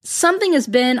something has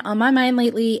been on my mind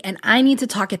lately and I need to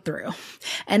talk it through.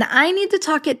 And I need to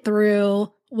talk it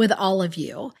through with all of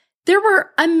you. There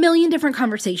were a million different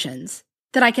conversations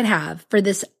that I could have for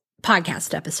this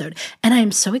podcast episode. And I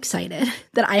am so excited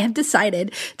that I have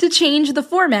decided to change the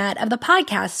format of the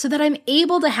podcast so that I'm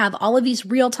able to have all of these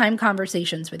real-time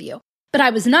conversations with you. But I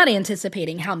was not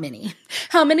anticipating how many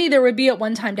there would be at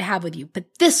one time to have with you. But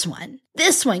this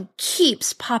one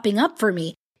keeps popping up for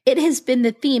me. It has been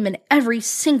the theme in every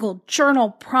single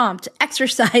journal prompt,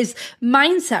 exercise,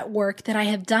 mindset work that I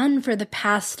have done for the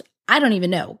past, I don't even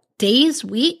know, days,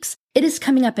 weeks. It is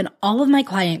coming up in all of my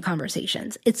client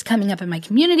conversations. It's coming up in my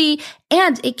community,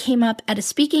 and it came up at a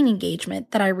speaking engagement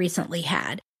that I recently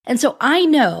had. And so I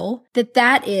know that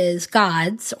that is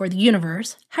God's or the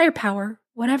universe, higher power,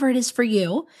 whatever it is for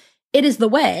you. It is the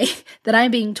way that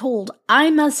I'm being told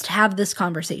I must have this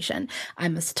conversation. I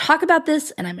must talk about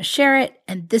this and I must share it,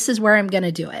 and this is where I'm going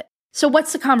to do it. So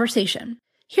what's the conversation?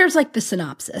 Here's like the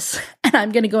synopsis, and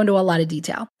I'm going to go into a lot of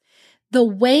detail. The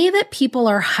way that people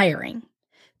are hiring,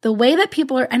 the way that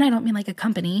people are, and I don't mean like a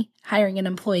company hiring an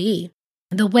employee,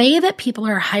 the way that people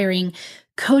are hiring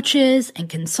coaches and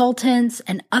consultants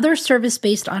and other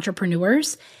service-based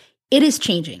entrepreneurs, it is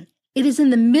changing. It is in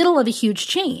the middle of a huge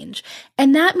change.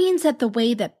 And that means that the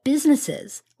way that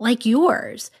businesses like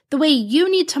yours, the way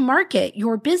you need to market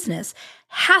your business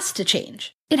has to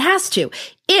change. It has to,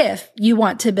 if you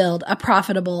want to build a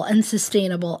profitable and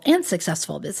sustainable and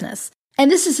successful business. And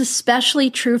this is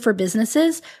especially true for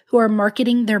businesses who are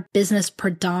marketing their business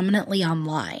predominantly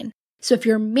online. So if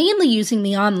you're mainly using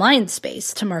the online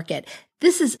space to market,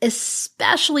 this is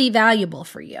especially valuable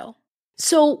for you.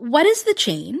 So what is the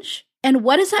change? And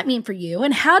what does that mean for you?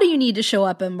 And how do you need to show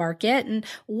up and market? And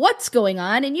what's going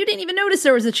on? And you didn't even notice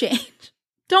there was a change.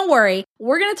 Don't worry.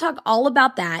 We're going to talk all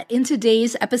about that in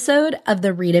today's episode of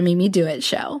the Rita Made Me Do It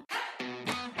show.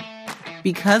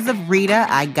 Because of Rita,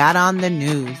 I got on the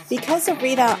news. Because of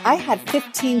Rita, I had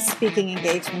 15 speaking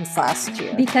engagements last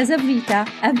year. Because of Rita,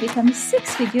 I've become a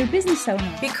six-figure business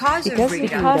owner. Because of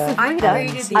Rita,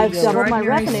 I've doubled my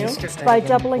revenue by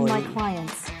doubling my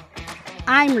clients.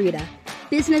 I'm Rita,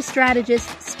 business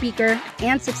strategist, speaker,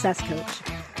 and success coach.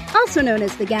 Also known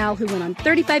as the gal who went on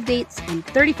 35 dates in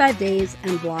 35 days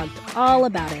and blogged all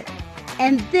about it.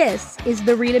 And this is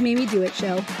the Rita Made Me Do It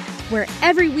show, where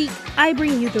every week I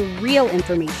bring you the real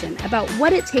information about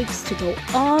what it takes to go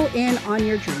all in on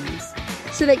your dreams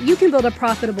so that you can build a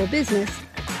profitable business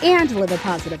and live a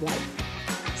positive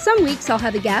life. Some weeks I'll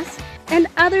have a guest, and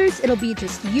others it'll be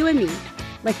just you and me,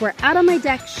 like we're out on my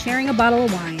deck sharing a bottle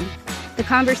of wine. The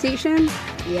conversation,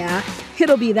 yeah,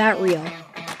 it'll be that real.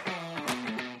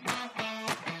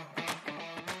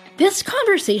 This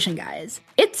conversation, guys,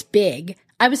 it's big.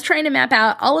 I was trying to map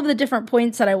out all of the different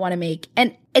points that I want to make,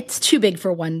 and it's too big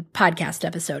for one podcast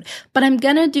episode, but I'm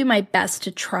going to do my best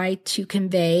to try to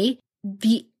convey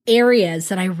the areas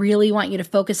that I really want you to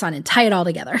focus on and tie it all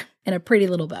together in a pretty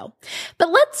little bow. But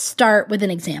let's start with an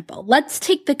example. Let's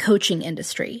take the coaching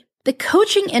industry. The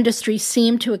coaching industry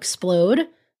seemed to explode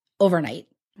overnight.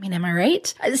 I mean, am I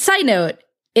right? Side note,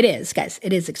 it is, guys,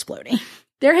 it is exploding.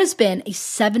 There has been a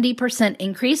 70%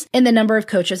 increase in the number of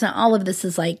coaches. And all of this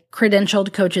is like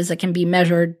credentialed coaches that can be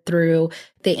measured through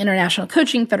the International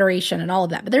Coaching Federation and all of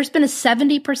that. But there's been a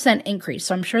 70% increase.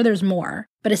 So I'm sure there's more,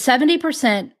 but a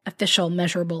 70% official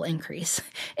measurable increase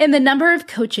in the number of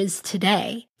coaches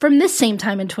today from this same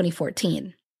time in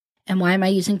 2014. And why am I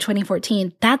using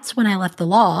 2014? That's when I left the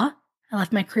law. I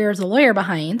left my career as a lawyer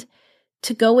behind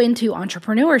to go into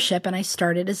entrepreneurship, and I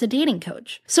started as a dating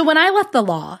coach. So when I left the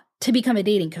law to become a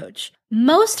dating coach,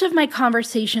 most of my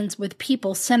conversations with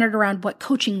people centered around what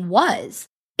coaching was.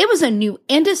 It was a new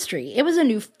industry. It was a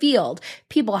new field.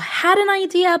 People had an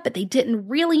idea, but they didn't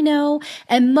really know.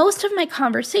 And most of my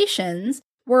conversations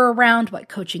were around what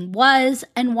coaching was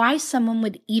and why someone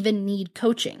would even need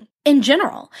coaching in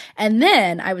general. And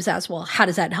then I was asked, well, how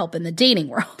does that help in the dating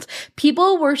world?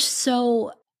 People were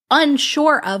so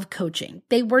unsure of coaching.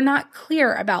 They were not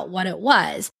clear about what it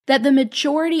was, that the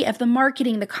majority of the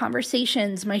marketing, the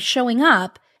conversations, my showing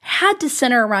up had to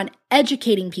center around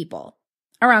educating people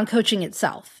around coaching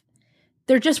itself.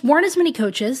 There just weren't as many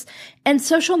coaches, and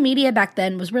social media back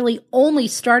then was really only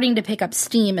starting to pick up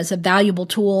steam as a valuable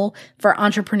tool for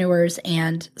entrepreneurs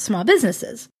and small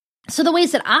businesses. So the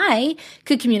ways that I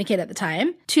could communicate at the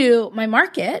time to my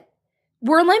market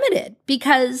were limited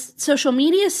because social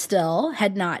media still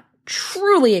had not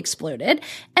truly exploded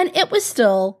and it was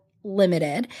still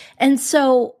limited. And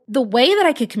so the way that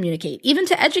I could communicate, even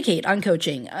to educate on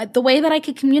coaching, the way that I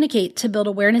could communicate to build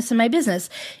awareness in my business,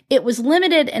 it was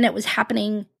limited and it was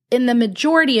happening in the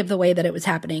majority of the way that it was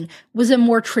happening, was in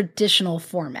more traditional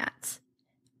formats.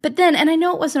 But then, and I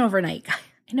know it wasn't overnight.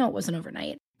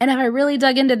 And if I really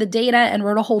dug into the data and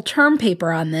wrote a whole term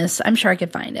paper on this, I'm sure I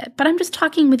could find it. But I'm just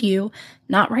talking with you,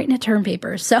 not writing a term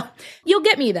paper. So you'll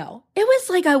get me though. It was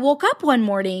like I woke up one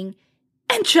morning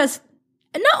and just,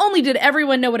 not only did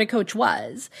everyone know what a coach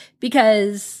was,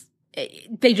 because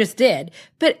they just did,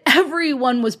 but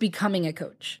everyone was becoming a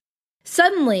coach.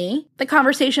 Suddenly, the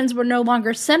conversations were no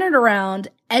longer centered around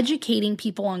educating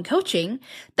people on coaching.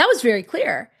 That was very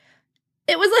clear.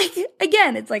 It was like,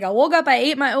 again, it's like I woke up, I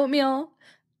ate my oatmeal,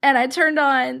 and I turned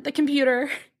on the computer,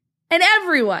 and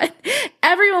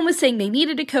everyone was saying they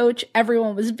needed a coach.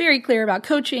 Everyone was very clear about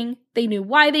coaching. They knew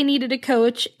why they needed a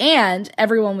coach, and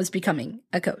everyone was becoming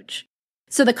a coach.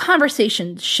 So the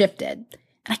conversation shifted.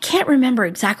 And I can't remember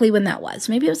exactly when that was.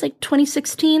 Maybe it was like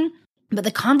 2016, but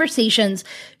the conversations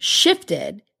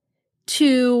shifted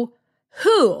to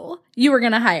who you were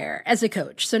going to hire as a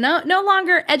coach. So no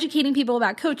longer educating people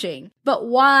about coaching, but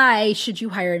why should you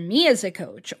hire me as a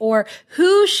coach? Or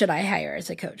who should I hire as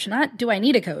a coach? Not do I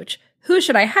need a coach? Who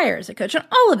should I hire as a coach? And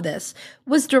all of this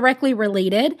was directly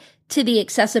related to the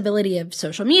accessibility of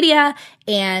social media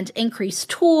and increased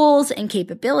tools and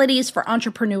capabilities for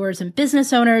entrepreneurs and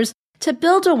business owners to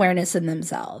build awareness in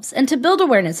themselves and to build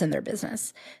awareness in their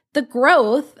business. The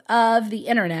growth of the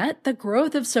internet, the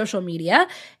growth of social media,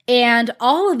 and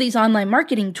all of these online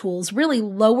marketing tools really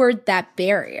lowered that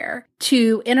barrier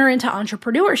to enter into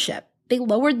entrepreneurship. They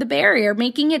lowered the barrier,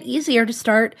 making it easier to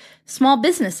start small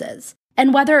businesses.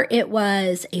 And whether it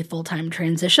was a full-time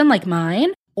transition like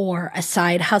mine or a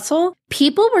side hustle,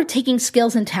 people were taking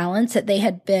skills and talents that they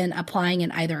had been applying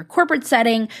in either a corporate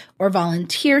setting or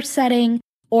volunteer setting,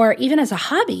 or even as a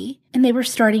hobby, and they were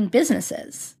starting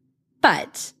businesses.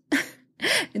 But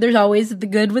there's always the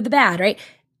good with the bad, right?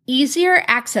 Easier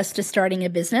access to starting a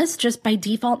business just by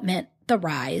default meant the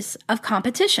rise of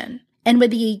competition. And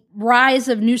with the rise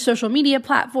of new social media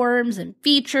platforms and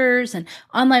features and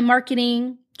online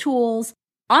marketing tools,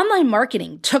 online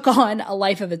marketing took on a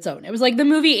life of its own. It was like the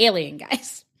movie Alien,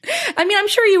 guys. I mean, I'm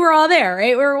sure you were all there,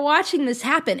 right? We were watching this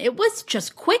happen. It was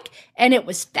just quick and it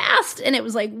was fast and it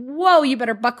was like, whoa, you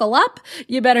better buckle up.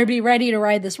 You better be ready to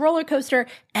ride this roller coaster.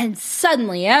 And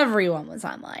suddenly everyone was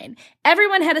online.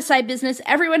 Everyone had a side business.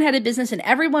 Everyone had a business and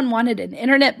everyone wanted an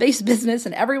internet-based business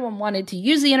and everyone wanted to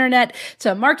use the internet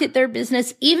to market their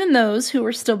business, even those who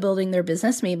were still building their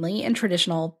business mainly in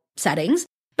traditional settings.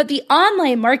 But the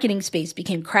online marketing space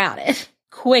became crowded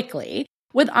quickly,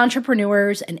 with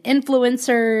entrepreneurs and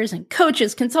influencers and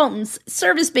coaches, consultants,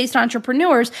 service-based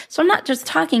entrepreneurs. So I'm not just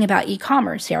talking about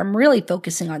e-commerce here. I'm really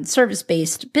focusing on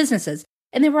service-based businesses.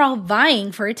 And they were all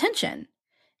vying for attention.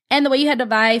 And the way you had to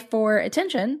vie for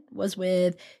attention was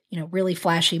with, really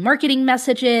flashy marketing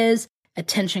messages,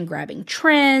 attention-grabbing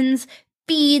trends,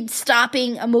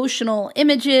 feed-stopping emotional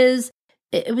images.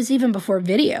 It was even before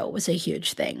video was a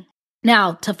huge thing.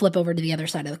 Now, to flip over to the other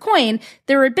side of the coin,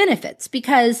 there were benefits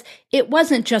because it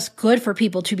wasn't just good for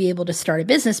people to be able to start a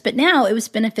business, but now it was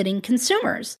benefiting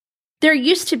consumers. There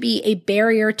used to be a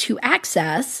barrier to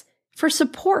access for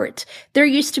support. There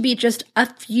used to be just a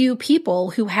few people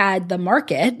who had the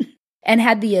market and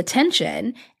had the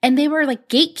attention, and they were like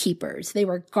gatekeepers. They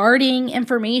were guarding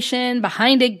information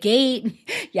behind a gate.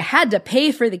 You had to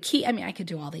pay for the key. I mean, I could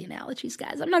do all the analogies,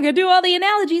 guys. I'm not going to do all the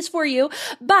analogies for you,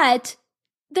 but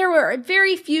there were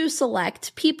very few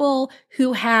select people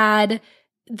who had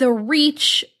the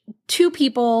reach to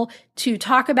people to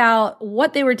talk about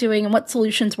what they were doing and what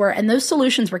solutions were. And those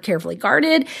solutions were carefully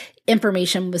guarded.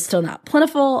 Information was still not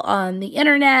plentiful on the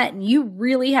internet. And you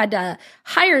really had to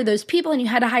hire those people, and you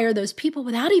had to hire those people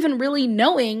without even really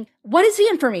knowing what is the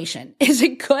information. Is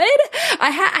it good? I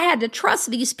had to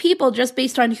trust these people just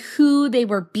based on who they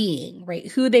were being, right?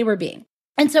 Who they were being.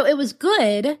 And so it was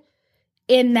good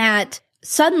in that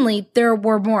suddenly there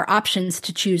were more options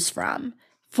to choose from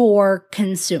for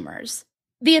consumers.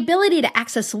 The ability to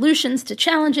access solutions to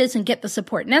challenges and get the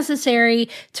support necessary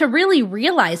to really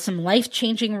realize some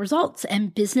life-changing results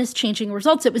and business-changing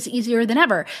results, it was easier than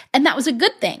ever. And that was a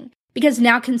good thing because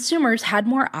now consumers had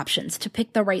more options to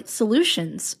pick the right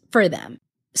solutions for them.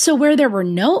 So where there were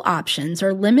no options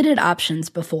or limited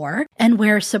options before, and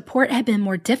where support had been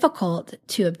more difficult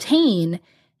to obtain,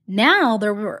 now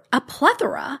there were a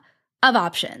plethora of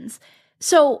options.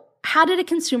 So how did a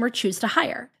consumer choose to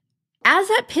hire? As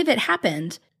that pivot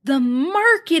happened, the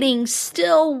marketing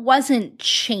still wasn't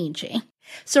changing.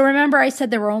 So remember I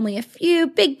said there were only a few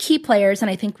big key players,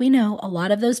 and I think we know a lot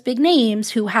of those big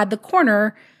names who had the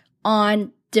corner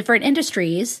on different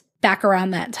industries back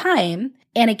around that time.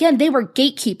 And again, they were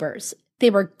gatekeepers. They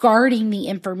were guarding the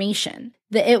information.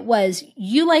 That it was,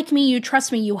 you like me, you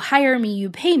trust me, you hire me, you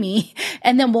pay me,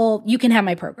 and then you can have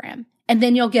my program. And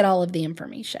then you'll get all of the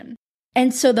information.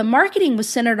 And so the marketing was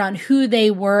centered on who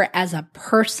they were as a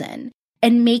person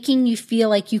and making you feel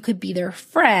like you could be their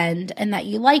friend and that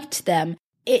you liked them.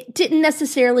 It didn't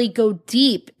necessarily go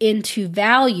deep into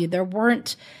value.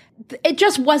 It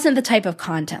just wasn't the type of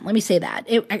content. Let me say that.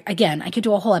 Again, I could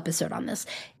do a whole episode on this.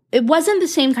 It wasn't the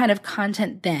same kind of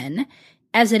content then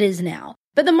as it is now.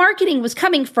 But the marketing was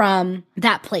coming from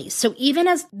that place. So even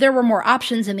as there were more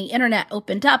options and the internet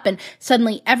opened up and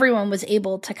suddenly everyone was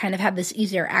able to kind of have this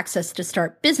easier access to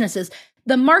start businesses,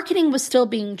 the marketing was still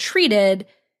being treated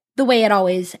the way it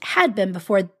always had been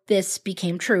before this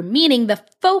became true, meaning the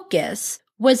focus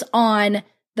was on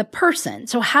the person.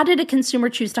 So how did a consumer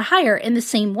choose to hire? In the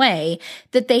same way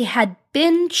that they had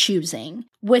been choosing,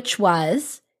 which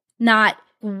was not,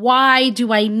 why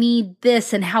do I need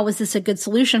this and how is this a good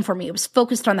solution for me? It was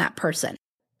focused on that person.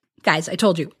 Guys, I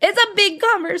told you, it's a big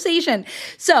conversation.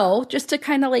 So just to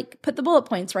kind of like put the bullet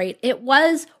points, right? It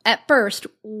was at first,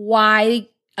 why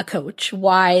a coach?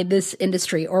 Why this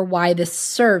industry or why this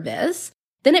service?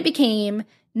 Then it became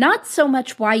not so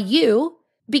much why you,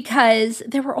 because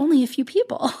there were only a few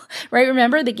people, right?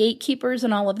 Remember the gatekeepers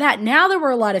and all of that. Now there were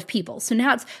a lot of people. So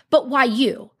now it's, but why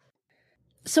you?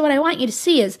 So what I want you to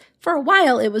see is, for a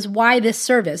while, it was why this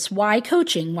service, why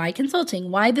coaching, why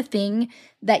consulting, why the thing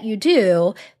that you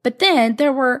do. But then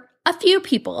there were a few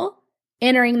people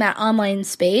entering that online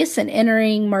space and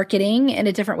entering marketing in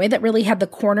a different way that really had the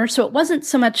corner. So it wasn't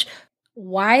so much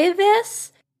why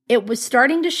this, it was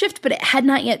starting to shift, but it had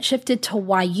not yet shifted to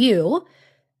why you,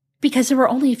 because there were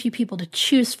only a few people to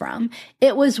choose from.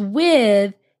 It was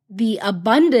with the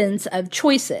abundance of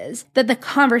choices that the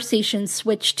conversation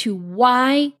switched to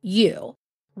why you.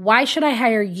 Why should I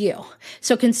hire you?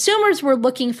 So consumers were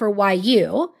looking for why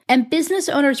you, and business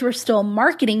owners were still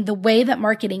marketing the way that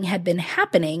marketing had been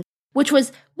happening, which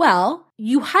was, well,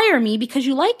 you hire me because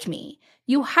you like me.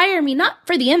 You hire me not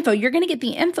for the info. You're going to get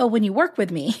the info when you work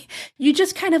with me. You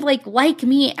just kind of like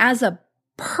me as a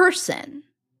person.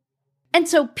 And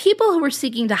so people who were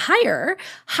seeking to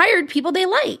hired people they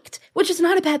liked, which is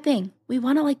not a bad thing. We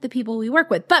want to like the people we work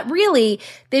with. But really,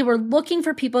 they were looking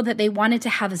for people that they wanted to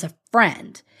have as a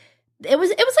friend. It was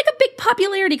like a big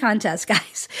popularity contest,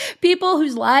 guys. People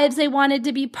whose lives they wanted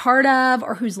to be part of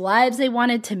or whose lives they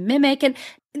wanted to mimic. And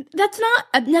that's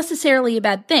not necessarily a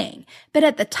bad thing. But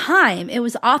at the time, it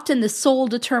was often the sole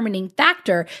determining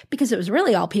factor because it was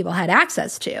really all people had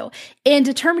access to in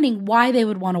determining why they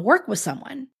would want to work with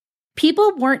someone.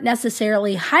 People weren't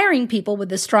necessarily hiring people with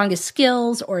the strongest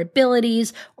skills or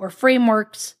abilities or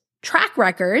frameworks, track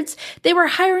records. They were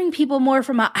hiring people more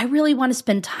from I really want to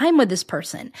spend time with this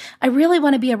person. I really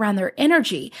want to be around their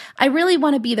energy. I really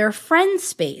want to be their friend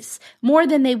space more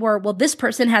than they were, well, this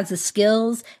person has the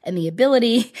skills and the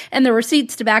ability and the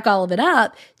receipts to back all of it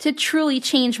up to truly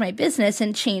change my business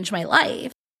and change my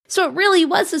life. So it really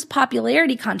was this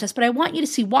popularity contest, but I want you to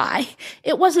see why.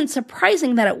 It wasn't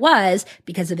surprising that it was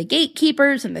because of the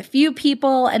gatekeepers and the few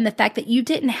people and the fact that you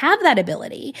didn't have that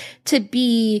ability to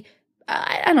be,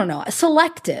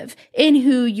 selective in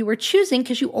who you were choosing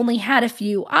because you only had a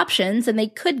few options and they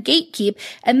could gatekeep.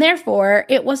 And therefore,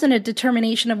 it wasn't a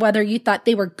determination of whether you thought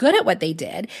they were good at what they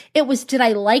did. It was, did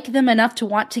I like them enough to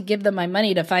want to give them my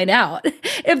money to find out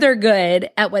if they're good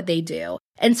at what they do?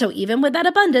 And so even with that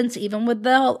abundance, even with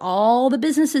all the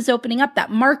businesses opening up,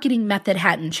 that marketing method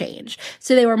hadn't changed.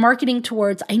 So they were marketing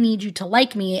towards, I need you to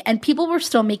like me. And people were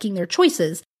still making their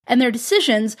choices and their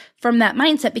decisions from that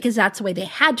mindset because that's the way they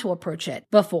had to approach it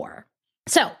before.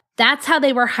 So that's how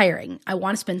they were hiring. I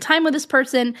want to spend time with this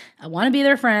person. I want to be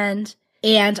their friend.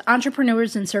 And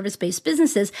entrepreneurs and service-based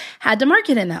businesses had to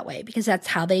market in that way because that's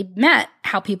how they met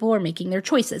how people were making their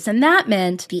choices. And that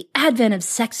meant the advent of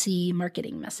sexy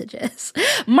marketing messages,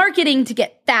 marketing to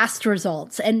get fast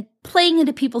results and playing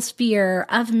into people's fear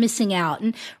of missing out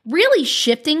and really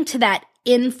shifting to that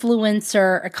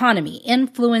influencer economy,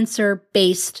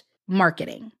 influencer-based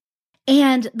marketing.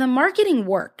 And the marketing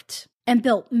worked and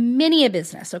built many a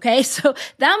business, okay? So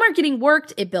that marketing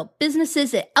worked, it built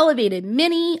businesses, it elevated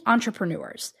many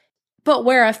entrepreneurs. But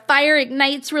where a fire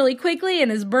ignites really quickly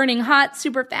and is burning hot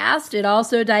super fast, it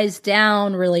also dies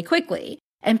down really quickly.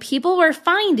 And people were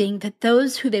finding that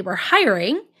those who they were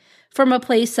hiring from a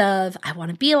place of, I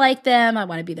want to be like them, I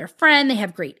want to be their friend, they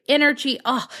have great energy,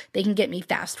 oh, they can get me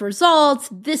fast results,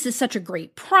 this is such a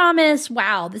great promise,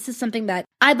 wow, this is something that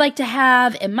I'd like to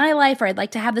have in my life, or I'd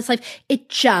like to have this life. It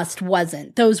just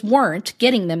wasn't. Those weren't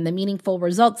getting them the meaningful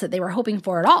results that they were hoping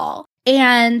for at all.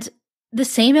 And the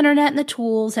same internet and the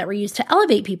tools that were used to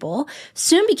elevate people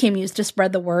soon became used to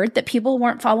spread the word that people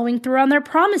weren't following through on their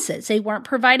promises. They weren't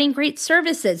providing great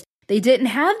services. They didn't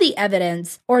have the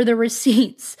evidence or the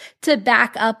receipts to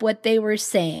back up what they were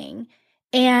saying.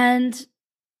 And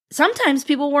sometimes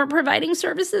people weren't providing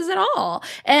services at all.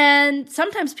 And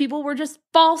sometimes people were just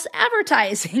false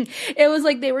advertising. It was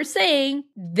like they were saying,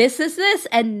 this is this,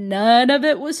 and none of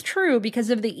it was true because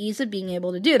of the ease of being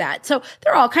able to do that. So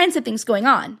there are all kinds of things going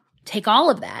on. Take all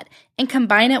of that and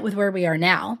combine it with where we are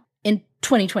now in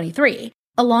 2023,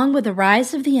 along with the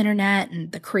rise of the internet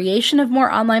and the creation of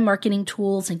more online marketing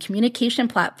tools and communication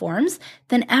platforms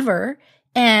than ever,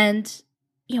 and,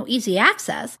 easy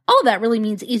access. All of that really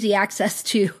means easy access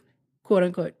to quote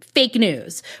unquote fake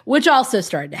news, which also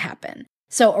started to happen.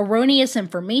 So erroneous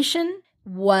information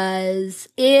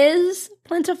is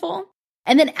plentiful.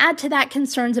 And then add to that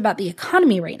concerns about the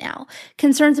economy right now.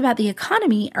 Concerns about the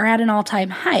economy are at an all-time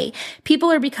high.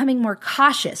 People are becoming more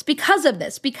cautious because of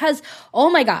this, because,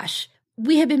 oh my gosh,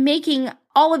 we have been making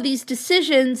all of these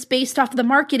decisions based off of the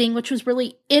marketing, which was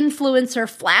really influencer,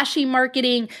 flashy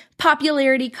marketing,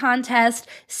 popularity contest,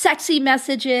 sexy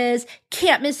messages,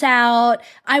 can't miss out,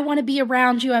 I want to be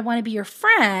around you, I want to be your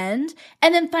friend,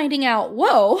 and then finding out,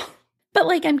 whoa, but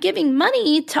I'm giving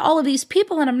money to all of these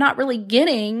people and I'm not really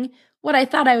getting what I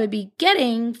thought I would be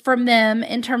getting from them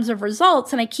in terms of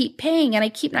results. And I keep paying and I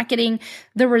keep not getting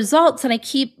the results. And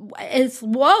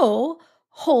whoa,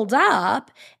 hold up.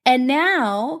 And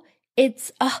now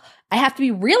I have to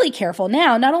be really careful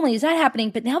now. Not only is that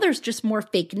happening, but now there's just more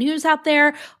fake news out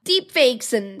there, deep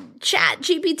fakes and chat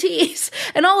GPTs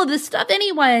and all of this stuff.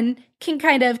 Anyone can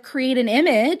kind of create an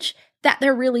image that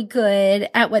they're really good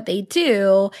at what they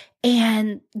do.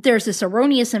 And there's this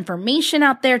erroneous information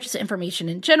out there, just information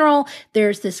in general.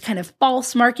 There's this kind of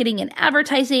false marketing and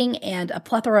advertising and a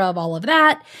plethora of all of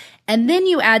that. And then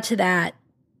you add to that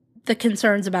the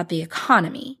concerns about the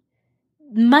economy.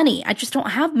 Money. I just don't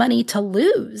have money to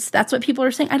lose. That's what people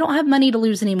are saying. I don't have money to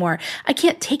lose anymore. I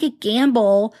can't take a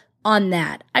gamble on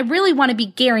that. I really want to be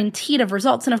guaranteed of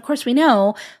results. And of course, we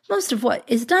know most of what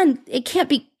is done, it can't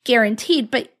be guaranteed,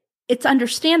 but it's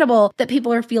understandable that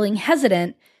people are feeling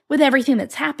hesitant with everything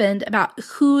that's happened about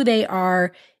who they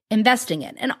are investing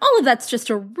in. And all of that's just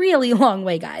a really long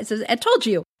way, guys. As I told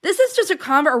you, this is just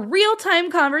a real-time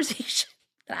conversation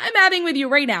that I'm having with you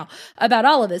right now about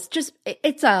all of this.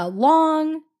 It's a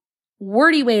long,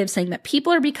 wordy way of saying that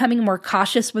people are becoming more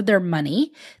cautious with their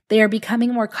money. They are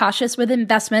becoming more cautious with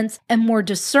investments and more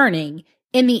discerning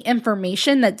in the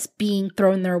information that's being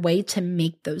thrown their way to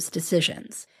make those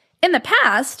decisions. In the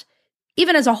past,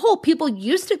 even as a whole, people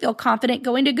used to feel confident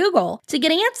going to Google to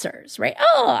get answers, right?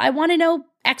 Oh, I want to know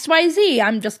XYZ.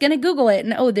 I'm just going to Google it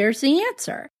and there's the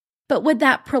answer. But with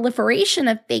that proliferation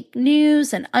of fake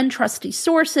news and untrusty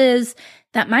sources,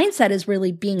 that mindset is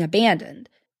really being abandoned.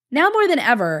 Now more than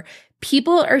ever,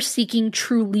 people are seeking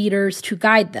true leaders to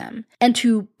guide them and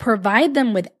to provide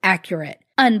them with accurate,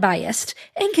 unbiased,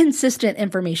 and consistent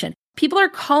information. People are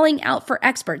calling out for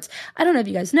experts. I don't know if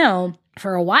you guys know,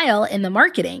 for a while in the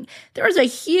marketing, there was a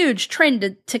huge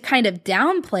trend to kind of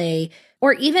downplay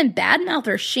or even badmouth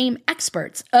or shame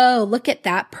experts. Oh, look at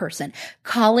that person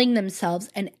calling themselves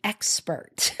an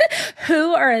expert.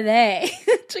 Who are they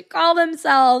to call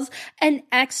themselves an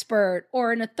expert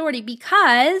or an authority?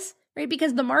 Because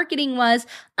the marketing was,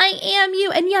 I am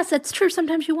you. And yes, that's true.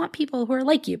 Sometimes you want people who are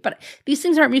like you, but these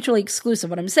things aren't mutually exclusive.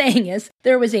 What I'm saying is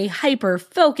there was a hyper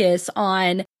focus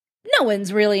on no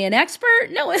one's really an expert.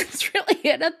 No one's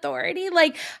really an authority.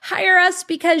 Hire us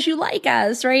because you like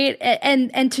us, right?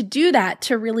 And to do that,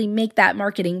 to really make that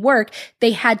marketing work,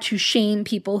 they had to shame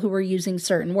people who were using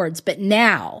certain words. But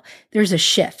now there's a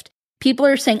shift. People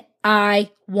are saying,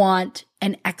 I want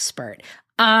an expert.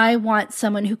 I want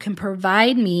someone who can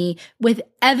provide me with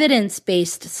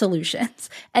evidence-based solutions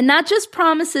and not just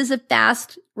promises of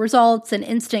fast results and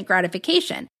instant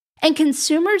gratification. And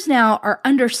consumers now are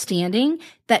understanding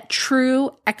that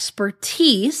true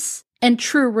expertise and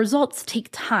true results take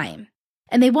time.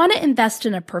 And they want to invest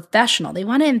in a professional. They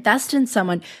want to invest in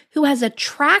someone who has a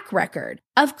track record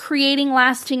of creating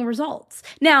lasting results.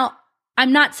 Now,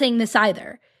 I'm not saying this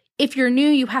either. If you're new,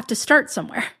 you have to start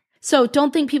somewhere. So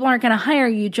don't think people aren't going to hire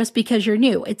you just because you're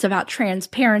new. It's about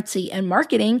transparency and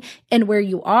marketing and where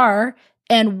you are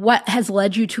and what has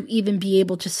led you to even be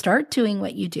able to start doing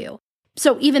what you do.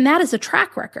 So even that is a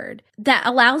track record that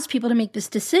allows people to make this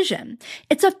decision.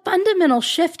 It's a fundamental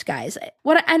shift, guys.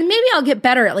 And maybe I'll get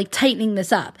better at tightening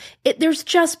this up. There's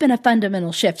just been a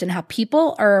fundamental shift in how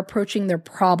people are approaching their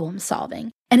problem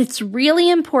solving. And it's really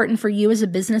important for you as a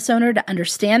business owner to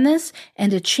understand this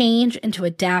and to change and to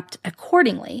adapt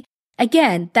accordingly.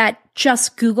 Again, that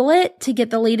just Google it to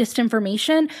get the latest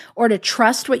information or to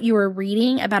trust what you were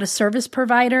reading about a service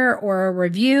provider or a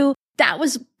review, that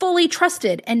was fully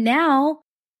trusted. And now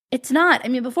it's not. I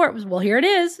mean, before it was, well, here it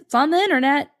is. It's on the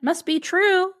internet. Must be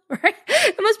true, right?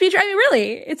 It must be true. I mean,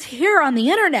 really, it's here on the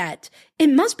internet.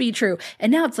 It must be true.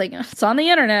 And now it's like, it's on the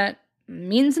internet.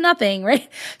 Means nothing, right?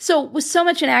 So with so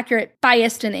much inaccurate,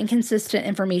 biased, and inconsistent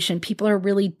information, people are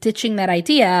really ditching that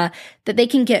idea that they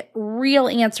can get real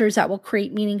answers that will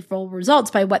create meaningful results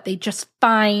by what they just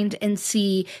find and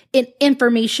see in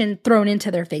information thrown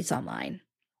into their face online.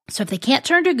 So if they can't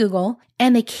turn to Google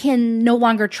and they can no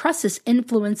longer trust this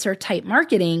influencer type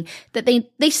marketing that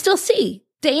they still see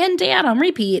day in, day out on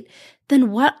repeat, then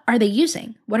what are they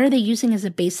using? What are they using as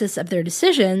a basis of their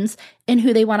decisions and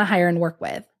who they want to hire and work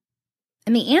with?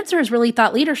 And the answer is really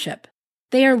thought leadership.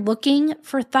 They are looking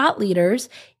for thought leaders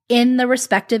in the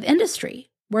respective industry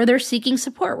where they're seeking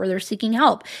support, where they're seeking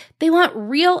help. They want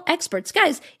real experts.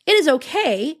 Guys, it is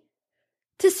okay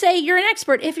to say you're an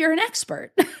expert if you're an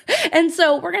expert. And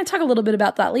so we're going to talk a little bit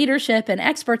about thought leadership and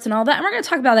experts and all that. And we're going to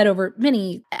talk about that over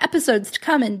many episodes to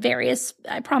come in various,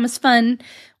 I promise, fun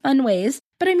ways.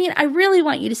 But I mean, I really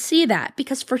want you to see that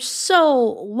because for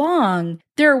so long,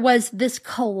 there was this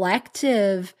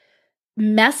collective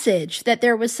message that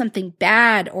there was something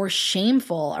bad or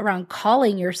shameful around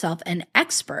calling yourself an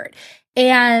expert.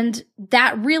 And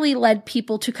that really led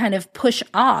people to kind of push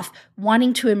off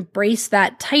wanting to embrace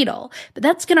that title. But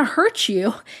that's going to hurt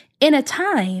you in a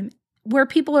time where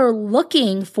people are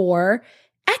looking for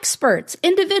experts,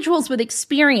 individuals with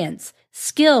experience,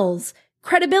 skills,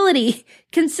 credibility,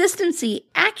 consistency,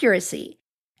 accuracy.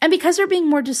 And because they're being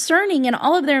more discerning in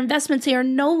all of their investments, they are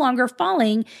no longer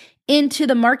falling into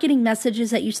the marketing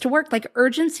messages that used to work, like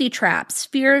urgency traps,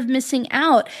 fear of missing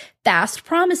out, fast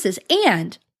promises,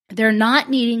 and they're not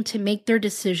needing to make their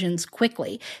decisions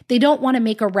quickly. They don't want to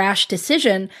make a rash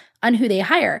decision on who they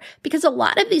hire because a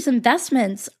lot of these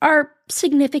investments are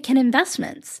significant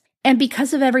investments. And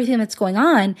because of everything that's going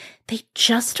on, they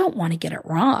just don't want to get it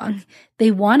wrong.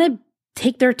 They want to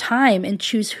take their time and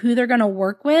choose who they're going to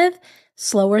work with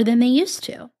slower than they used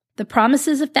to. The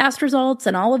promises of fast results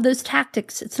and all of those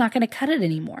tactics, it's not going to cut it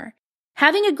anymore.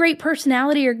 Having a great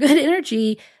personality or good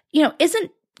energy,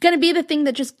 isn't going to be the thing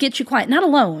that just gets you client, not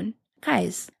alone.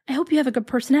 Guys, I hope you have a good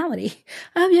personality.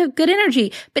 I hope you have good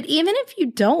energy. But even if you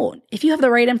don't, if you have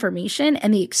the right information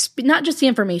and not just the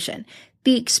information,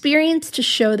 the experience to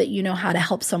show that you know how to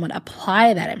help someone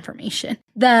apply that information,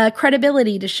 the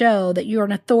credibility to show that you're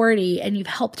an authority and you've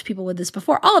helped people with this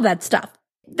before, all of that stuff.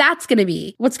 That's going to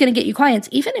be what's going to get you clients,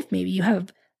 even if maybe you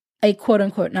have a quote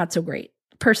unquote not so great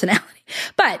personality.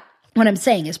 But what I'm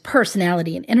saying is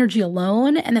personality and energy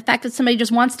alone and the fact that somebody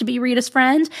just wants to be Rita's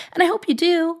friend, and I hope you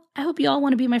do. I hope you all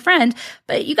want to be my friend,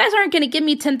 but you guys aren't going to give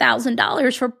me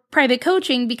 $10,000 for private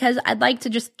coaching because I'd like to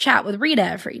just chat with Rita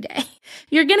every day.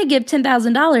 You're going to give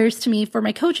 $10,000 to me for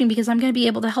my coaching because I'm going to be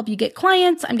able to help you get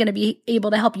clients. I'm going to be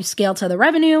able to help you scale to the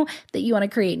revenue that you want to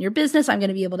create in your business. I'm going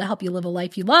to be able to help you live a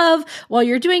life you love while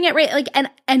you're doing it, right?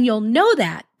 And you'll know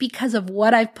that because of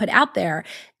what I've put out there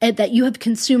and that you have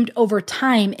consumed over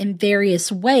time in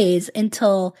various ways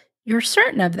until you're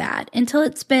certain of that, until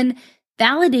it's been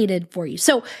validated for you.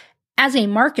 So as a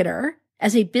marketer,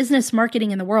 as a business marketing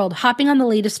in the world, hopping on the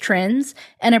latest trends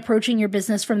and approaching your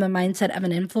business from the mindset of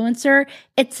an influencer,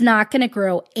 it's not going to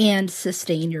grow and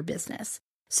sustain your business.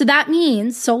 So that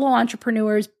means solo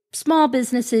entrepreneurs, small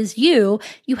businesses, you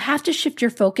have to shift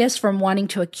your focus from wanting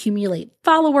to accumulate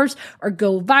followers or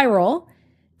go viral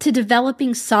to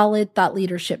developing solid thought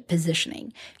leadership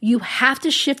positioning. You have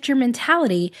to shift your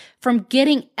mentality from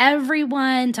getting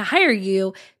everyone to hire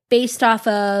you based off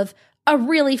of a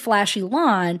really flashy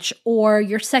launch or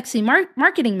your sexy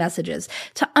marketing messages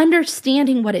to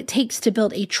understanding what it takes to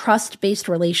build a trust-based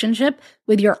relationship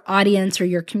with your audience or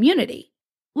your community.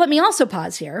 Let me also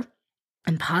pause here.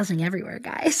 I'm pausing everywhere,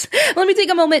 guys. Let me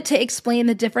take a moment to explain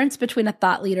the difference between a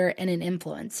thought leader and an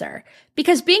influencer.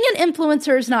 Because being an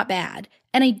influencer is not bad.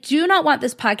 And I do not want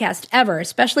this podcast ever,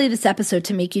 especially this episode,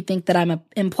 to make you think that I'm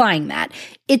implying that.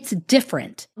 It's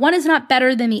different. One is not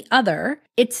better than the other.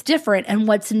 It's different, and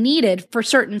what's needed for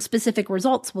certain specific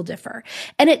results will differ.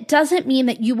 And it doesn't mean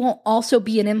that you won't also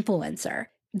be an influencer,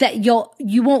 that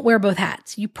you won't wear both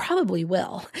hats. You probably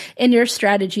will in your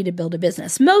strategy to build a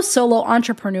business. Most solo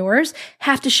entrepreneurs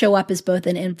have to show up as both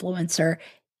an influencer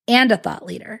and a thought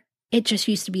leader. It just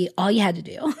used to be all you had to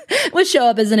do was show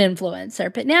up as an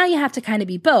influencer, but now you have to kind of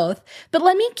be both. But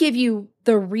let me give you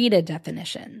the Rita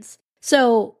definitions.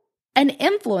 So an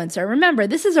influencer, remember,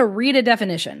 this is a Rita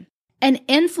definition. An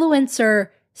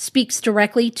influencer speaks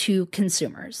directly to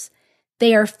consumers.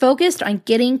 They are focused on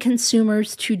getting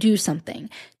consumers to do something,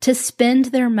 to spend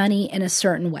their money in a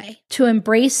certain way, to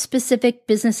embrace specific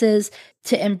businesses,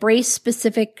 to embrace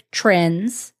specific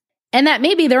trends. And that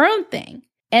may be their own thing.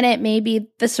 And it may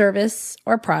be the service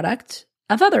or product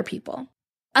of other people.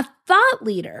 A thought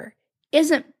leader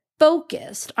isn't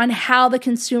focused on how the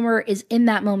consumer is in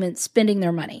that moment spending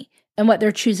their money and what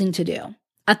they're choosing to do.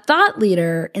 A thought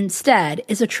leader, instead,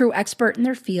 is a true expert in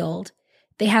their field.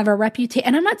 They have a reputation.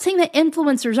 And I'm not saying that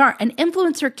influencers aren't. An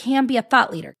influencer can be a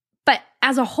thought leader. But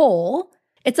as a whole,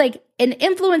 it's like an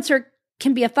influencer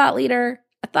can be a thought leader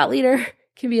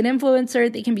can be an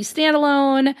influencer. They can be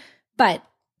standalone. But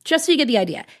just so you get the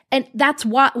idea. And that's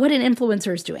what an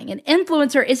influencer is doing. An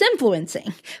influencer is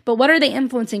influencing. But what are they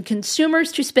influencing?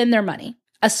 Consumers to spend their money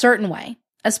a certain way,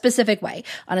 a specific way,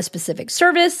 on a specific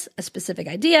service, a specific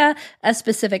idea, a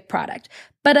specific product.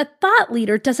 But a thought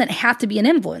leader doesn't have to be an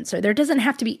influencer. There doesn't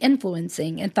have to be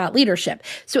influencing in thought leadership.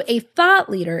 So a thought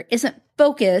leader isn't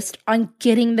focused on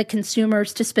getting the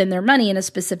consumers to spend their money in a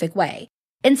specific way.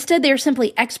 Instead, they are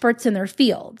simply experts in their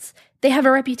fields. They have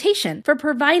a reputation for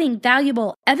providing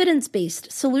valuable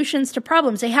evidence-based solutions to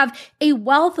problems. They have a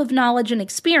wealth of knowledge and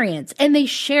experience, and they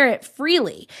share it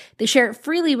freely. They share it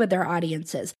freely with their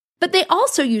audiences. But they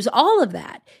also use all of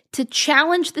that to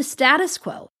challenge the status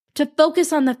quo, to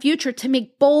focus on the future, to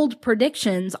make bold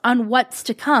predictions on what's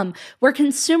to come, where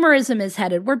consumerism is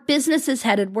headed, where business is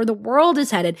headed, where the world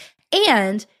is headed.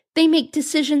 And they make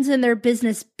decisions in their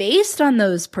business based on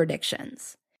those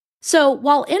predictions. So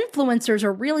while influencers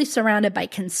are really surrounded by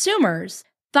consumers,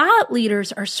 thought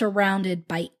leaders are surrounded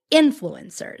by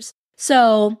influencers.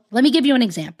 So let me give you an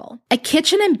example. A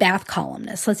kitchen and bath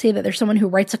columnist, let's say that there's someone who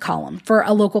writes a column for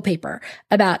a local paper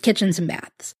about kitchens and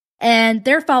baths. And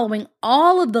they're following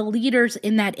all of the leaders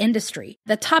in that industry,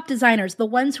 the top designers, the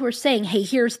ones who are saying, hey,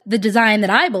 here's the design that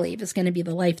I believe is going to be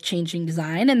the life-changing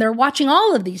design. And they're watching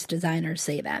all of these designers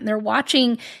say that. And they're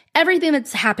watching everything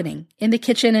that's happening in the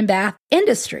kitchen and bath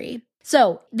industry.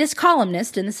 So this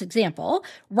columnist in this example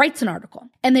writes an article,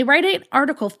 and they write an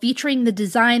article featuring the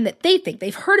design that they think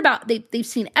they've heard about. They've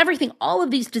seen everything all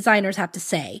of these designers have to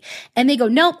say. And they go,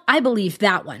 nope, I believe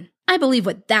that one. I believe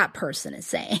what that person is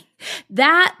saying.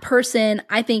 That person,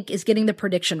 I think, is getting the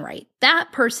prediction right.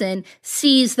 That person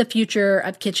sees the future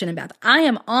of kitchen and bath. I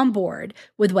am on board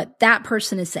with what that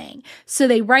person is saying. So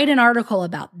they write an article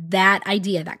about that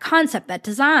idea, that concept, that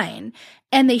design,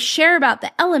 and they share about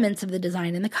the elements of the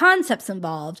design and the concepts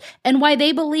involved and why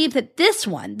they believe that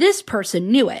this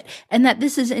person knew it and that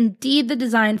this is indeed the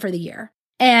design for the year.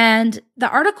 And the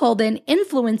article then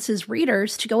influences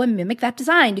readers to go and mimic that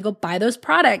design, to go buy those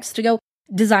products, to go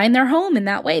design their home in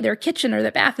that way, their kitchen or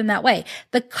their bath in that way.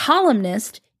 The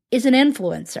columnist is an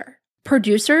influencer.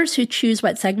 Producers who choose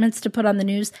what segments to put on the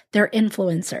news, they're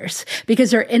influencers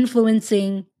because they're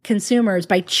influencing consumers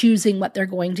by choosing what they're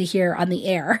going to hear on the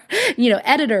air.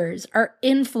 Editors are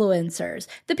influencers.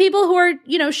 The people who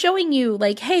are, showing you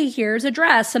like, hey, here's a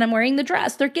dress and I'm wearing the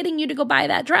dress. They're getting you to go buy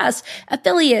that dress.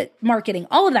 Affiliate marketing,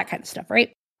 all of that kind of stuff,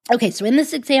 right? Okay, so in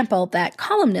this example, that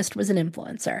columnist was an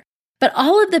influencer. But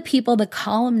all of the people the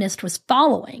columnist was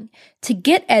following to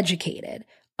get educated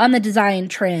on the design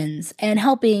trends and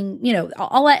helping,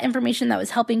 all that information that was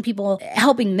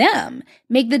helping them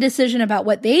make the decision about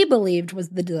what they believed was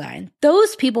the design.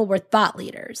 Those people were thought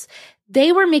leaders.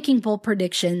 They were making bold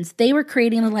predictions. They were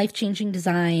creating the life-changing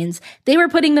designs. They were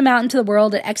putting them out into the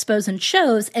world at expos and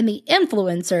shows, and the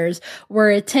influencers were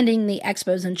attending the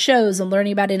expos and shows and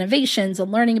learning about innovations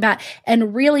and learning about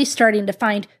and really starting to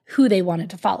find who they wanted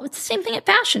to follow. It's the same thing at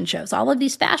fashion shows. All of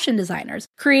these fashion designers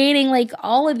creating like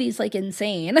all of these like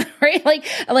insane, right?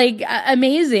 Like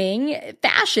amazing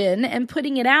fashion and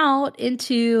putting it out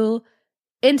into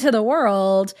the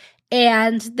world.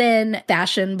 And then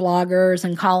fashion bloggers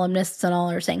and columnists and all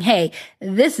are saying, hey,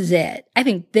 this is it. I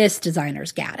think this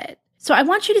designer's got it. So I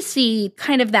want you to see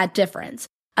kind of that difference.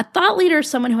 A thought leader is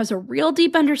someone who has a real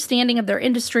deep understanding of their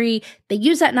industry. They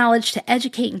use that knowledge to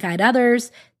educate and guide others.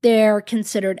 They're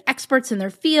considered experts in their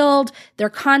field. Their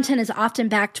content is often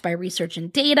backed by research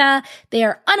and data. They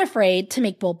are unafraid to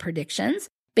make bold predictions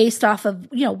based off of,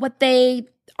 what they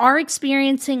are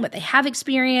experiencing, what they have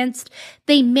experienced.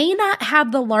 They may not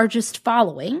have the largest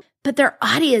following, but their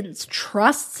audience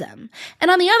trusts them. And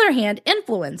on the other hand,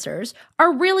 influencers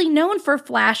are really known for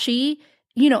flashy,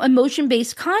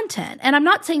 emotion-based content. And I'm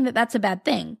not saying that that's a bad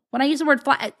thing. When I use the word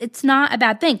it's not a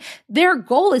bad thing. Their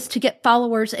goal is to get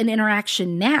followers and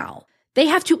interaction now. They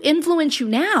have to influence you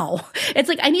now. It's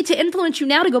like, I need to influence you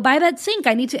now to go buy that sink.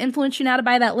 I need to influence you now to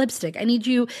buy that lipstick. I need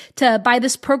you to buy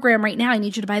this program right now. I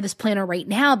need you to buy this planner right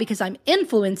now because I'm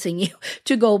influencing you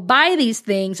to go buy these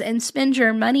things and spend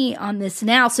your money on this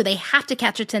now. So they have to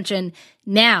catch attention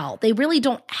now. They really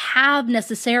don't have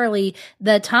necessarily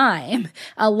the time,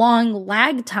 a long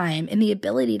lag time, and the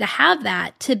ability to have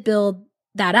that to build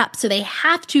that up. So they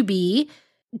have to be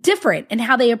different in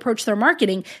how they approach their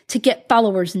marketing to get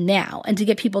followers now and to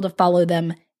get people to follow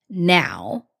them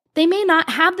now. They may not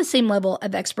have the same level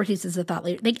of expertise as a thought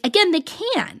leader. They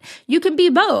can. You can be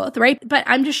both, right? But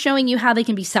I'm just showing you how they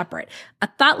can be separate. A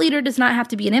thought leader does not have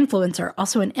to be an influencer.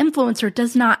 Also, an influencer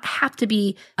does not have to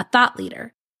be a thought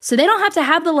leader. So they don't have to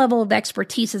have the level of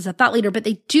expertise as a thought leader, but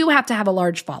they do have to have a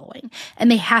large following, and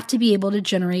they have to be able to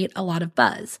generate a lot of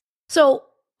buzz. So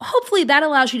hopefully that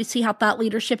allows you to see how thought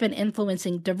leadership and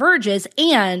influencing diverges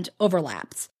and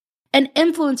overlaps. An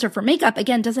influencer for makeup,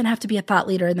 again, doesn't have to be a thought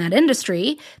leader in that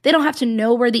industry. They don't have to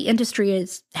know where the industry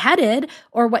is headed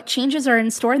or what changes are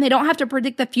in store, and they don't have to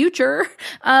predict the future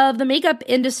of the makeup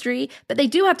industry, but they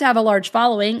do have to have a large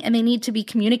following, and they need to be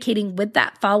communicating with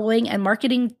that following and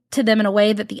marketing to them in a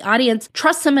way that the audience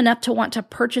trusts them enough to want to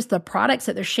purchase the products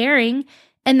that they're sharing.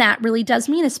 And that really does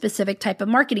mean a specific type of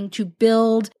marketing to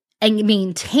build and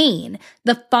maintain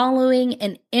the following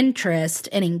and interest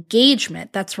and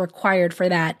engagement that's required for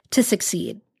that to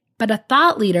succeed. But a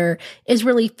thought leader is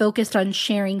really focused on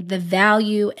sharing the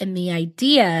value and the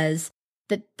ideas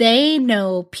that they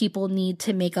know people need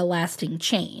to make a lasting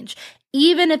change.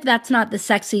 Even if that's not the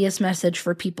sexiest message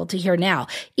for people to hear now,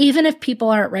 even if people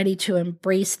aren't ready to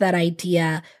embrace that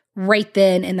idea right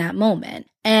then in that moment.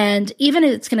 And even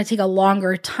if it's going to take a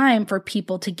longer time for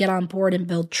people to get on board and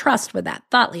build trust with that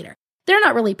thought leader. They're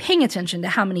not really paying attention to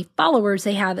how many followers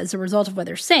they have as a result of what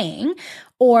they're saying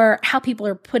or how people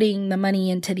are putting the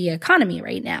money into the economy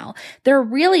right now. They're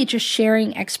really just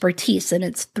sharing expertise, and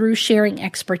it's through sharing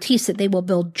expertise that they will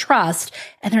build trust,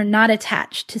 and they're not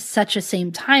attached to such a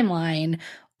same timeline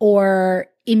or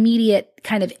immediate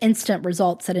kind of instant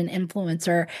results that an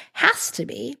influencer has to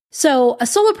be. So a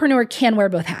solopreneur can wear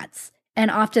both hats. And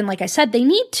often, like I said, they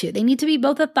need to. They need to be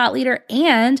both a thought leader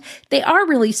and they are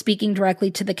really speaking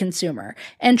directly to the consumer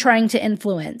and trying to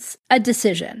influence a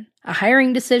decision, a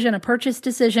hiring decision, a purchase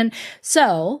decision.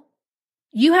 So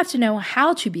you have to know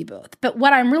how to be both. But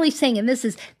what I'm really saying in this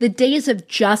is the days of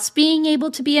just being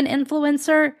able to be an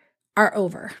influencer are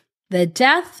over. The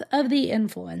death of the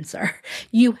influencer.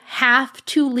 You have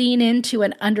to lean into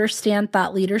and understand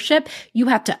thought leadership. You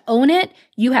have to own it.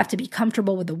 You have to be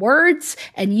comfortable with the words,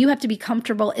 and you have to be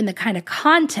comfortable in the kind of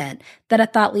content that a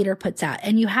thought leader puts out.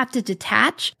 And you have to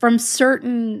detach from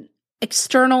certain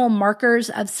external markers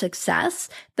of success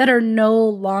that are no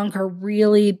longer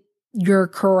really your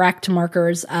correct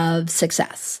markers of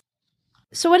success.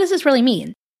 So what does this really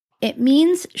mean? It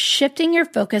means shifting your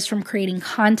focus from creating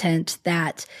content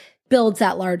that builds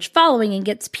that large following and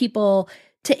gets people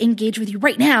to engage with you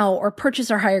right now or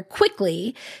purchase or hire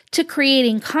quickly to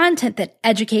creating content that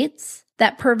educates,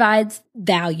 that provides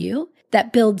value,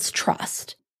 that builds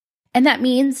trust. And that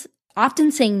means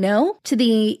often saying no to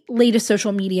the latest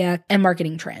social media and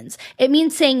marketing trends. It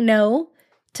means saying no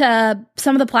to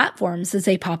some of the platforms as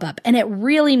they pop up. And it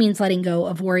really means letting go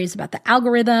of worries about the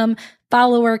algorithm,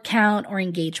 follower count, or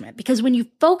engagement. Because when you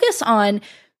focus on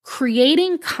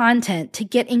creating content to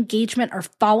get engagement or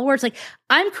followers, like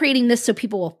I'm creating this so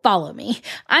people will follow me.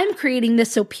 I'm creating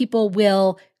this so people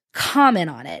will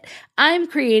comment on it. I'm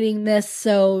creating this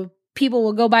so people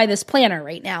will go buy this planner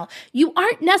right now. You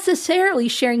aren't necessarily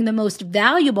sharing the most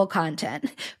valuable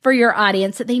content for your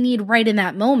audience that they need right in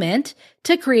that moment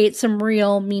to create some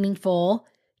real meaningful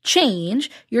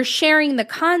change. You're sharing the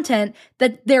content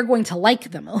that they're going to like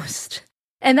the most.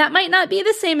 And that might not be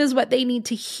the same as what they need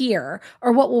to hear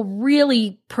or what will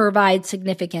really provide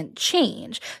significant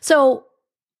change. So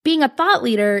being a thought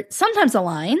leader sometimes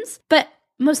aligns, but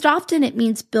most often it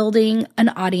means building an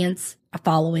audience, a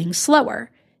following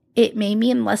slower. It may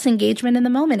mean less engagement in the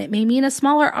moment. It may mean a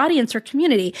smaller audience or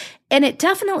community. And it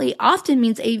definitely often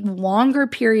means a longer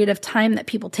period of time that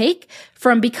people take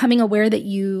from becoming aware that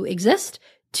you exist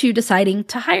to deciding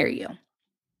to hire you.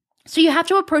 So you have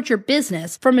to approach your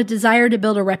business from a desire to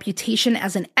build a reputation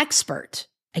as an expert.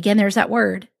 Again, there's that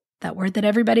word that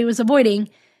everybody was avoiding.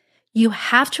 You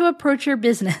have to approach your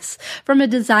business from a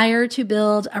desire to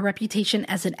build a reputation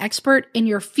as an expert in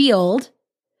your field.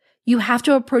 You have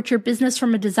to approach your business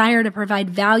from a desire to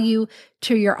provide value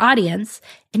to your audience.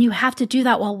 And you have to do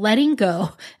that while letting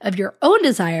go of your own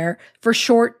desire for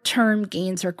short-term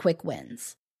gains or quick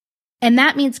wins. And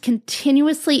that means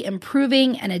continuously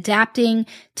improving and adapting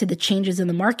to the changes in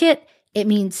the market It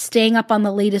means staying up on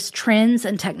the latest trends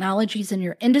and technologies in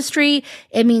your industry.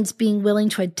 It means being willing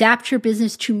to adapt your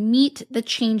business to meet the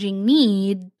changing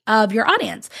need of your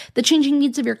audience, the changing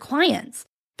needs of your clients.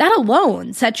 That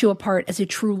alone sets you apart as a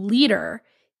true leader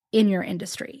in your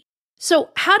industry. So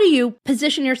how do you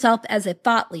position yourself as a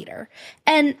thought leader?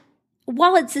 And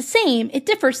while it's the same, it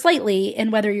differs slightly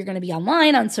in whether you're going to be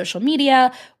online on social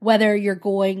media, whether you're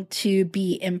going to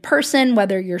be in person,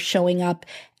 whether you're showing up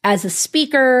as a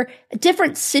speaker,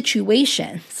 different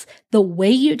situations. The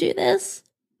way you do this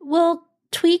will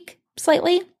tweak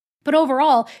slightly, but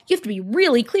overall, you have to be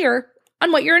really clear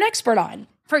on what you're an expert on.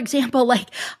 For example, like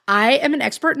I am an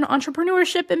expert in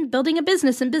entrepreneurship and building a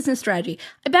business and business strategy.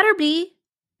 I better be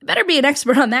an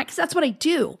expert on that because that's what I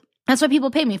do. That's what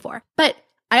people pay me for. But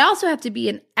I also have to be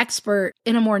an expert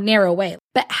in a more narrow way.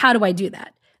 But how do I do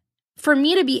that? For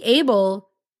me to be able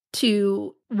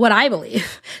to, what I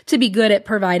believe, to be good at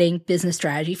providing business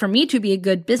strategy, for me to be a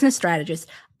good business strategist,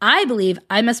 I believe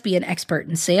I must be an expert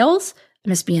in sales. I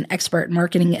must be an expert in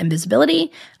marketing and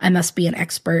visibility. I must be an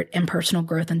expert in personal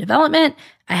growth and development.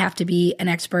 I have to be an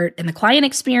expert in the client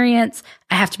experience.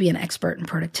 I have to be an expert in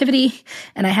productivity.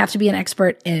 And I have to be an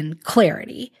expert in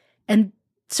clarity. And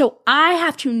so I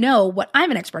have to know what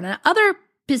I'm an expert in. Other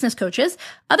business coaches,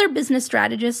 other business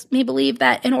strategists may believe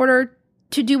that in order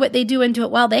to do what they do and do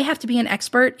it well, they have to be an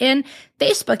expert in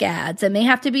Facebook ads, and they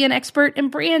have to be an expert in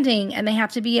branding, and they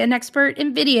have to be an expert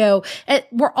in video.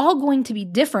 We're all going to be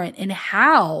different in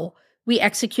how we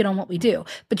execute on what we do,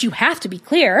 but you have to be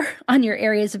clear on your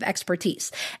areas of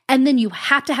expertise. And then you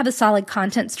have to have a solid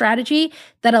content strategy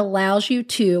that allows you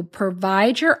to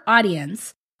provide your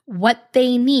audience what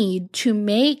they need to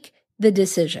make the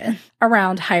decision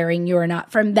around hiring you or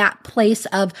not from that place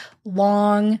of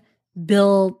long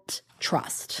built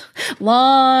trust,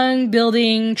 long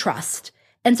building trust.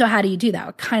 And so how do you do that?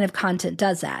 What kind of content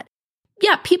does that?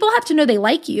 Yeah, people have to know they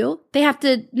like you. They have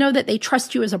to know that they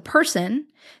trust you as a person.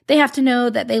 They have to know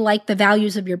that they like the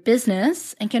values of your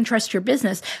business and can trust your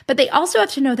business. But they also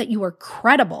have to know that you are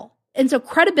credible. And so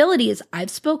credibility is,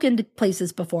 I've spoken to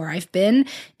places before. I've been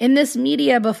in this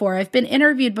media before. I've been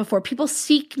interviewed before. People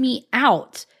seek me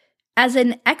out as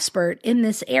an expert in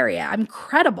this area. I'm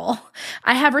credible.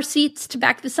 I have receipts to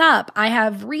back this up. I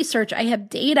have research. I have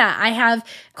data. I have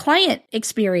client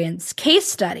experience, case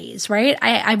studies, right?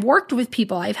 I've worked with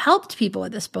people. I've helped people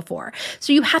with this before.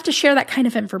 So you have to share that kind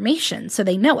of information so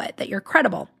they know it, that you're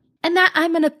credible. And that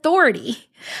I'm an authority.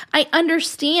 I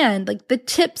understand like the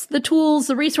tips, the tools,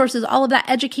 the resources, all of that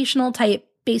educational type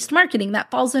based marketing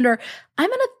that falls under,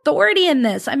 I'm an authority in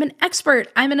this. I'm an expert.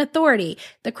 I'm an authority.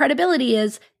 The credibility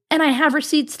is, and I have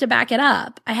receipts to back it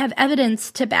up. I have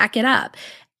evidence to back it up.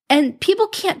 And people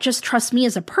can't just trust me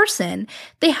as a person.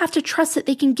 They have to trust that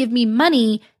they can give me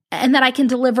money and that I can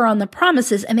deliver on the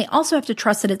promises. And they also have to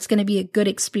trust that it's going to be a good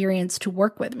experience to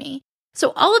work with me.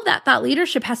 So all of that thought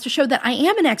leadership has to show that I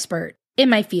am an expert in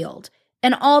my field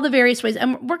and all the various ways.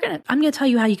 And I'm going to tell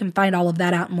you how you can find all of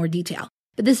that out in more detail.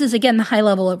 But this is, again, the high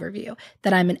level overview,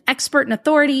 that I'm an expert and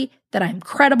authority, that I'm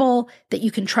credible, that you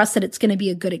can trust that it's going to be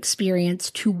a good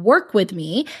experience to work with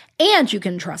me, and you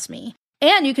can trust me,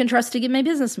 and you can trust to give my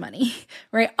business money,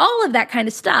 right? All of that kind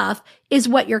of stuff is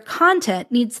what your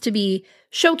content needs to be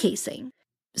showcasing.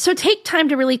 So take time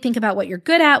to really think about what you're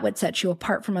good at, what sets you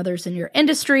apart from others in your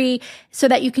industry, so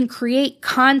that you can create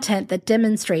content that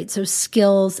demonstrates those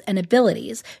skills and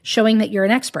abilities, showing that you're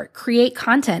an expert. Create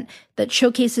content that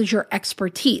showcases your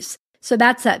expertise. So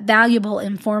that's that valuable,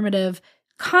 informative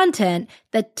content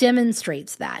that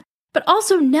demonstrates that. But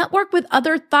also network with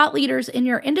other thought leaders in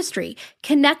your industry.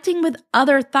 Connecting with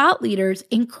other thought leaders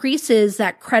increases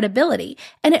that credibility,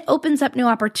 and it opens up new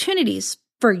opportunities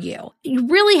for you. You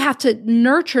really have to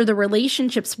nurture the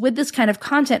relationships with this kind of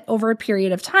content over a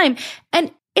period of time.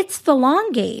 And it's the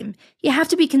long game. You have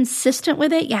to be consistent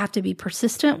with it. You have to be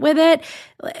persistent with it.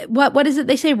 What is it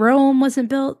they say? Rome wasn't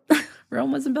built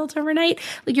overnight.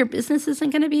 Like your business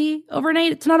isn't going to be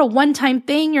overnight. It's not a one-time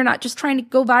thing. You're not just trying to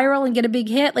go viral and get a big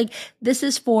hit. Like this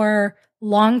is for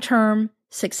long-term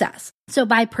success. So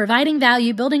by providing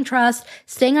value, building trust,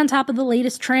 staying on top of the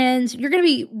latest trends, you're going to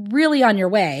be really on your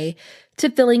way to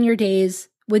filling your days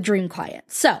with dream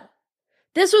clients. So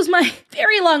this was my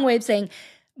very long way of saying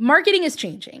marketing is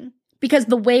changing because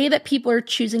the way that people are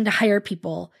choosing to hire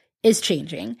people is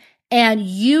changing. And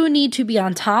you need to be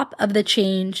on top of the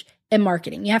change in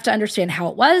marketing. You have to understand how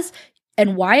it was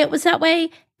and why it was that way.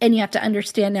 And you have to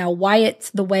understand now why it's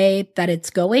the way that it's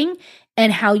going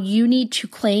and how you need to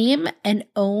claim and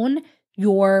own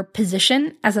your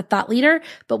position as a thought leader,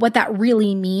 but what that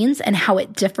really means and how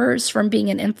it differs from being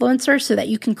an influencer so that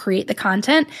you can create the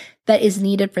content that is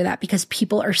needed for that, because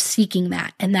people are seeking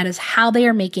that. And that is how they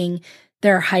are making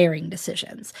their hiring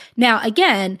decisions. Now,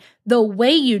 again, the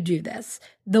way you do this,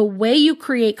 the way you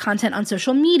create content on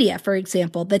social media, for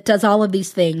example, that does all of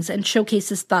these things and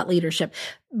showcases thought leadership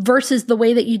versus the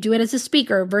way that you do it as a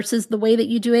speaker versus the way that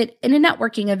you do it in a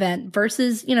networking event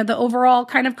versus, the overall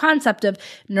kind of concept of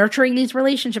nurturing these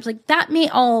relationships, like that may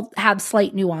all have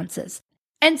slight nuances.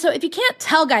 And so if you can't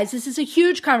tell, guys, this is a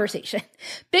huge conversation.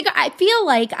 I feel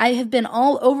like I have been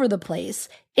all over the place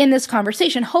in this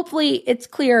conversation. Hopefully it's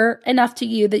clear enough to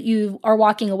you that you are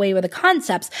walking away with the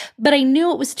concepts, but I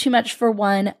knew it was too much for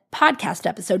one podcast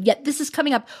episode. Yet this is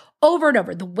coming up over and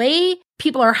over. The way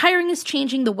people are hiring is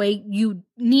changing. The way you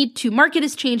need to market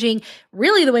is changing.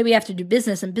 Really, the way we have to do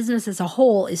business and business as a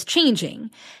whole is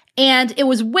changing. And it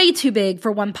was way too big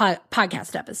for one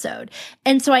podcast episode.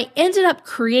 And so I ended up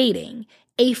creating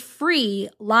a free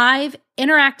live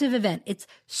interactive event. It's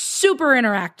super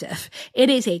interactive. It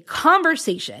is a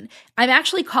conversation. I'm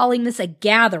actually calling this a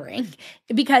gathering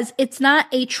because it's not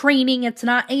a training. It's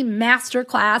not a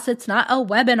masterclass. It's not a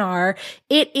webinar.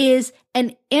 It is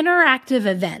an interactive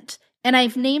event. And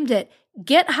I've named it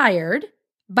Get Hired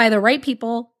by the Right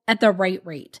People at the Right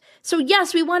Rate. So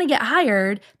yes, we want to get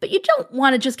hired, but you don't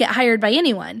want to just get hired by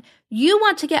anyone. You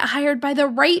want to get hired by the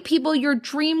right people, your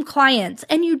dream clients,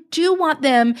 and you do want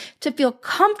them to feel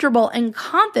comfortable and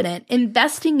confident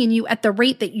investing in you at the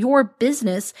rate that your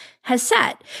business has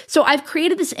set. So I've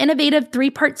created this innovative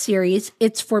 3-part series.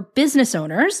 It's for business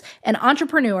owners and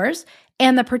entrepreneurs,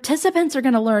 and the participants are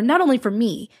going to learn not only from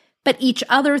me, but each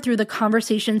other through the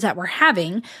conversations that we're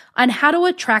having on how to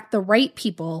attract the right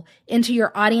people into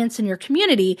your audience and your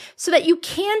community so that you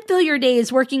can fill your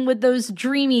days working with those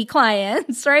dreamy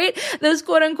clients, right? Those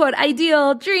quote unquote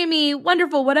ideal, dreamy,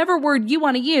 wonderful, whatever word you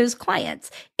want to use,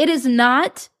 clients. It is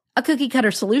not a cookie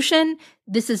cutter solution.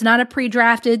 This is not a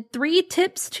pre-drafted 3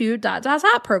 tips to ...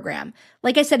 program.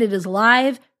 Like I said, it is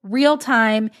live, real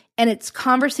time, and it's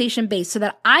conversation based so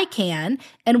that I can,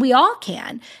 and we all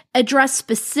can, address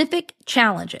specific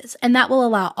challenges. And that will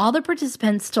allow all the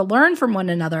participants to learn from one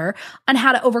another on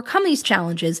how to overcome these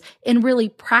challenges in really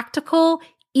practical,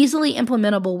 easily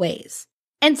implementable ways.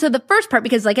 And so the first part,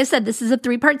 because like I said, this is a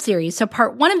 3-part series. So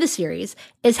part 1 of the series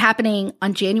is happening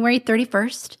on January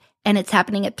 31st. And it's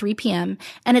happening at 3 p.m.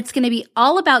 And it's going to be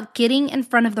all about getting in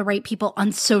front of the right people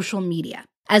on social media.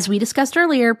 As we discussed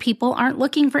earlier, people aren't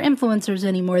looking for influencers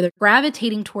anymore. They're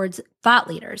gravitating towards thought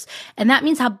leaders. And that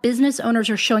means how business owners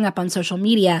are showing up on social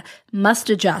media must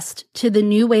adjust to the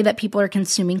new way that people are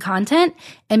consuming content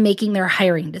and making their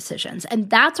hiring decisions.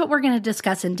 And that's what we're going to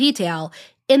discuss in detail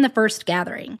in the first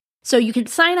gathering. So you can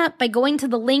sign up by going to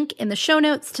the link in the show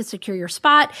notes to secure your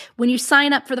spot. When you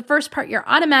sign up for the first part, you're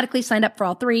automatically signed up for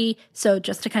all 3. So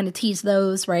just to kind of tease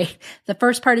those, right? The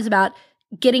first part is about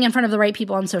getting in front of the right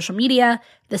people on social media.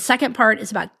 The second part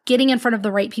is about getting in front of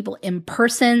the right people in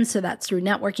person. So that's through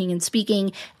networking and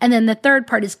speaking. And then the third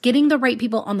part is getting the right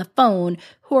people on the phone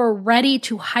who are ready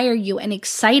to hire you and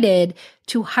excited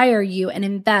to hire you and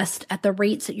invest at the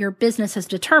rates that your business has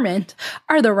determined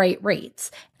are the right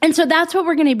rates. And so that's what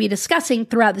we're going to be discussing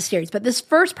throughout the series. But this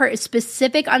first part is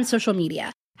specific on social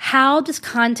media. How does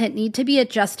content need to be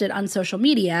adjusted on social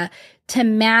media to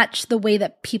match the way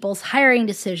that people's hiring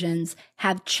decisions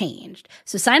have changed?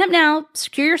 So sign up now,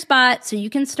 secure your spot so you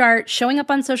can start showing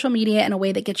up on social media in a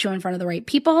way that gets you in front of the right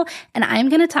people. And I'm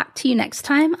going to talk to you next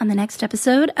time on the next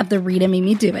episode of the Rita Made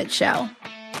Me Do It show.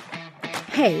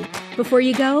 Hey, before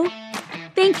you go,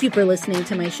 thank you for listening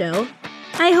to my show.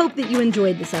 I hope that you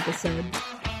enjoyed this episode.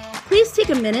 Please take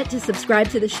a minute to subscribe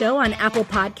to the show on Apple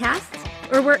Podcasts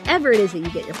or wherever it is that you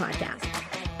get your podcast,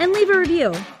 and leave a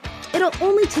review. It'll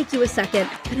only take you a second,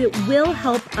 but it will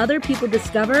help other people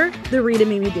discover the Rita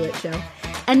Made Me Do It show.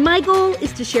 And my goal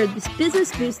is to share this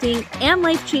business-boosting and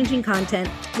life-changing content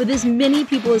with as many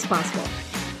people as possible.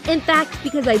 In fact,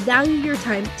 because I value your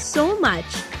time so much,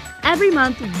 every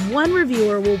month, one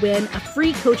reviewer will win a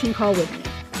free coaching call with me.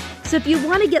 So if you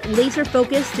want to get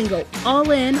laser-focused and go all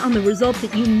in on the result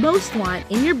that you most want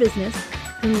in your business,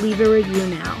 then leave a review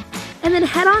now. And then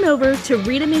head on over to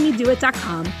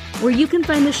RitaMadeMeDoIt.com where you can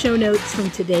find the show notes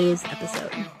from today's episode.